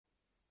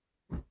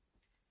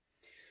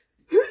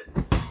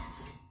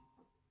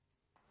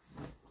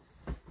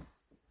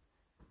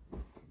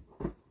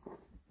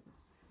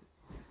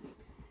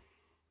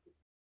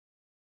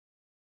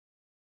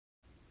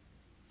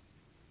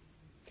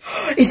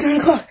It's 9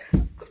 o'clock.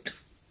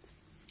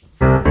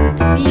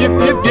 Why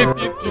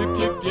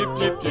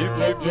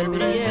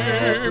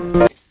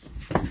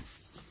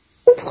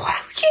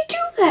would you do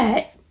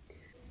that?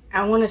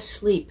 I want to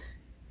sleep.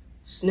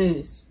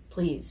 Snooze,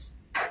 please.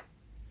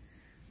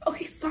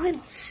 Okay, fine,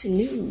 I'll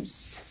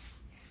snooze.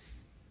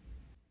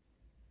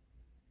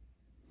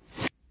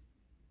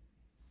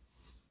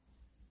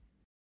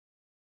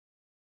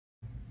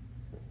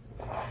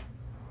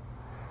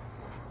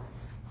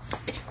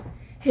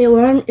 Hey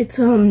alarm, it's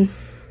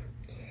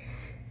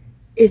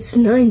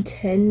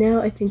 9:10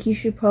 now. I think you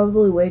should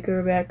probably wake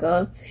her back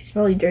up. She's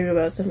probably dreaming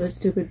about something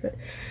stupid, but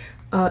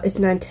it's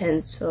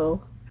 9:10,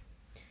 so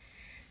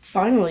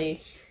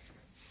finally.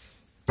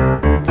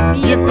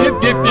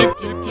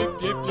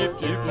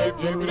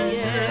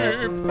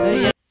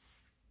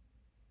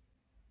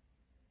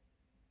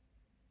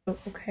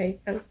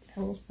 Okay, I'll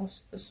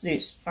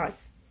snooze, fine.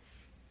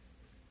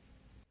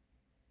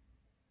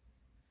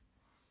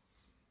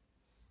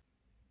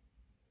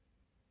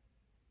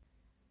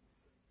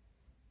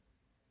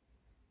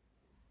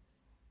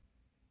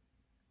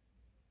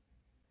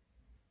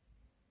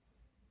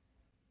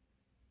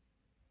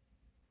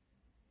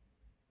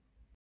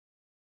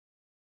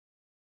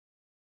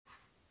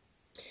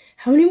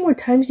 How many more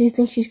times do you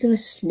think she's gonna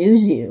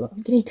snooze you?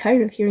 I'm getting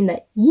tired of hearing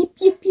that yip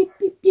yip yip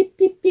yip yip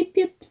yip yip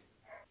yip.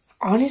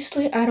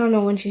 Honestly, I don't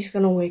know when she's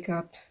gonna wake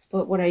up,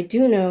 but what I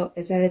do know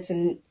is that it's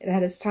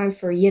time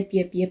for yip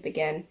yip yip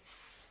again.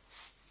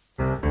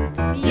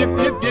 Yip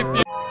yip yip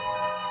yip.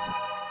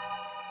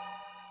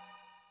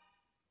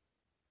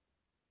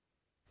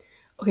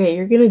 Okay,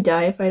 you're gonna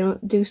die if I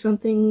don't do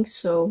something,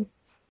 so.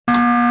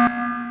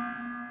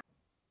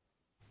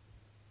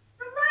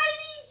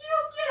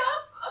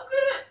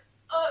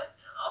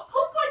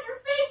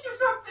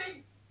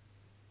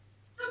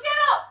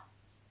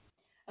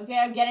 Okay,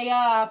 I'm getting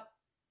up.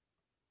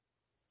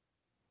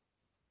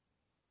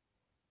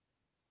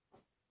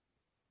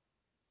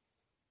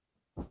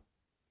 I'm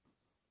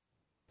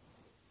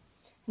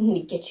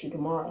gonna get you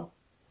tomorrow.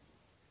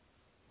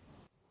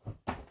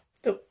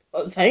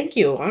 Oh, thank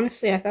you.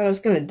 Honestly, I thought I was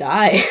gonna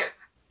die.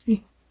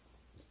 You're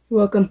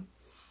welcome.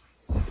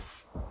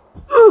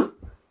 Oh,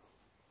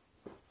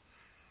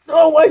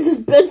 why is this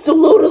bed so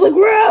low to the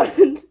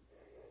ground?